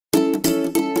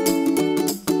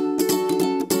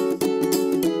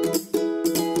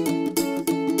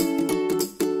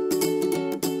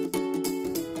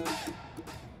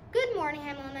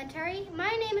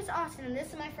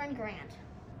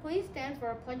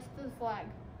our pledge to the flag.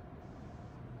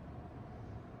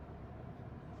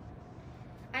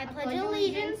 I pledge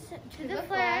allegiance to the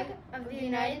flag of the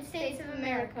United States of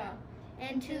America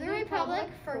and to the republic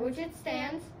for which it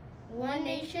stands, one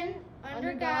nation,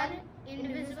 under God,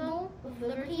 indivisible, with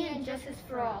liberty and justice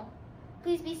for all.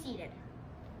 Please be seated.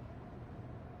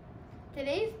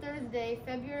 Today is Thursday,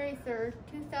 February 3rd,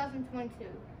 2022.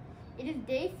 It is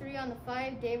day 3 on the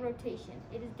 5-day rotation.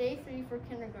 It is day 3 for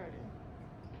kindergarten.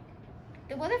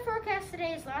 The weather forecast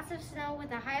today is lots of snow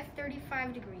with a high of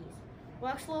 35 degrees.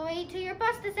 Walk slowly to your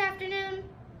bus this afternoon.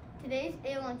 Today's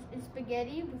A-lunch is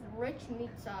spaghetti with rich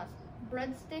meat sauce,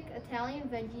 breadstick, Italian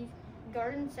veggies,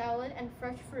 garden salad, and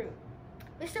fresh fruit.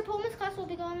 Mr. Pullman's class will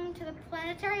be going to the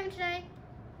planetarium today.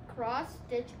 Cross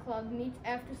Stitch Club meets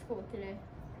after school today.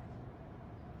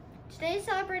 Today is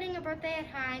celebrating a birthday at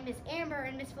high Miss Amber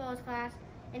in Miss Willow's class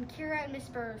and Kira in Miss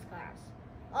Burr's class.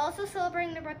 Also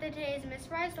celebrating their birthday today is Miss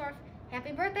Reisdorf.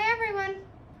 Happy birthday, everyone!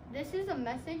 This is a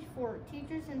message for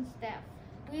teachers and staff.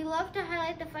 We love to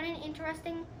highlight the fun and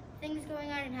interesting things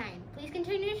going on at Heim. Please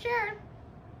continue to share.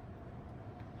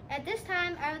 At this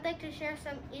time, I would like to share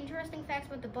some interesting facts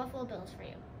about the Buffalo Bills for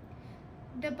you.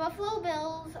 The Buffalo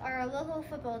Bills are a local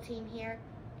football team here.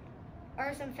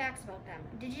 Are some facts about them.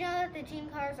 Did you know that the team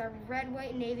colors are red,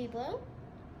 white, and navy blue?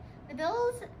 The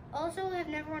Bills also have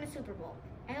never won a Super Bowl.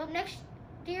 I hope next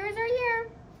year is our year.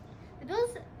 The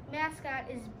Bills' mascot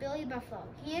is Billy Buffalo.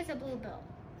 He is a blue bill.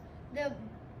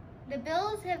 The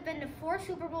Bills have been to 4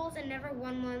 Super Bowls and never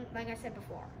won one, like I said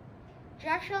before.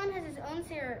 Josh Allen has his own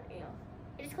cereal.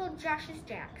 It is called Josh's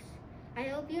Jacks. I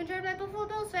hope you enjoyed my Buffalo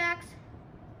Bills facts.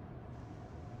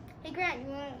 Hey Grant, you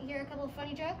want to hear a couple of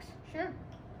funny jokes? Sure.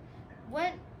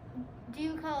 What do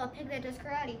you call a pig that does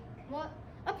karate? What?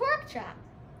 A pork chop.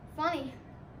 Funny.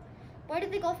 Why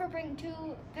did the golfer bring 2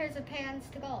 pairs of pants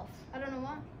to golf? I don't know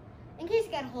why. In case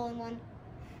you got a hole in one.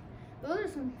 Those are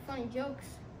some funny jokes.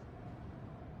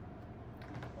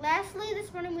 Lastly,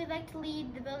 this morning we'd like to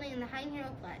lead the building in the Heim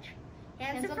Hero Pledge.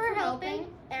 Hands up for helping.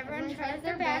 Everyone tries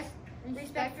their best.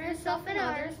 Respect for yourself and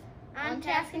others. On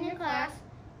task in your class.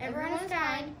 Everyone is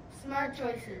kind. Smart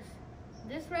choices.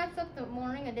 This wraps up the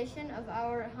morning edition of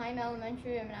our Heim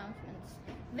Elementary announcements.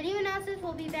 Video announcements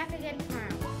will be back again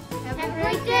tomorrow. Have a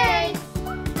great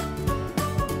day!